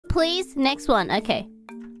please. Next one. Okay.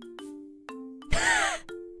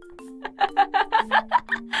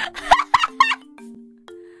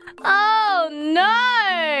 Oh no!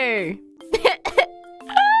 Wait,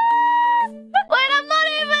 I'm not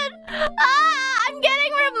even. I'm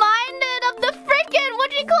getting reminded of the freaking. What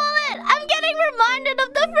do you call it? I'm getting reminded of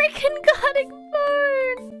the freaking cutting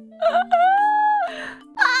phone.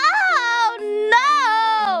 Oh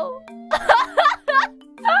no!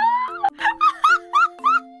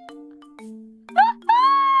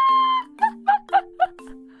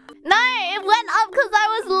 No, it went up because I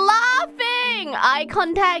was laughing. Eye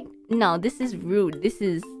contact. No, this is rude. This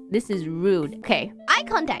is rude. Okay, eye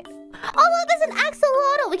contact. Oh look, there's an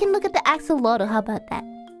axolotl. We can look at the axolotl. How about that?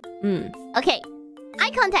 Okay,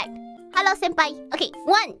 eye contact. Hello, senpai. Okay,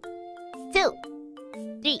 1, 2,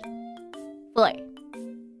 3, 4,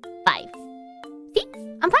 5. See,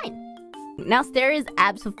 I'm fine. Now stare his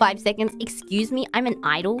abs for 5 seconds. Excuse me, I'm an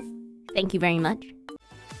idol. Thank you very much.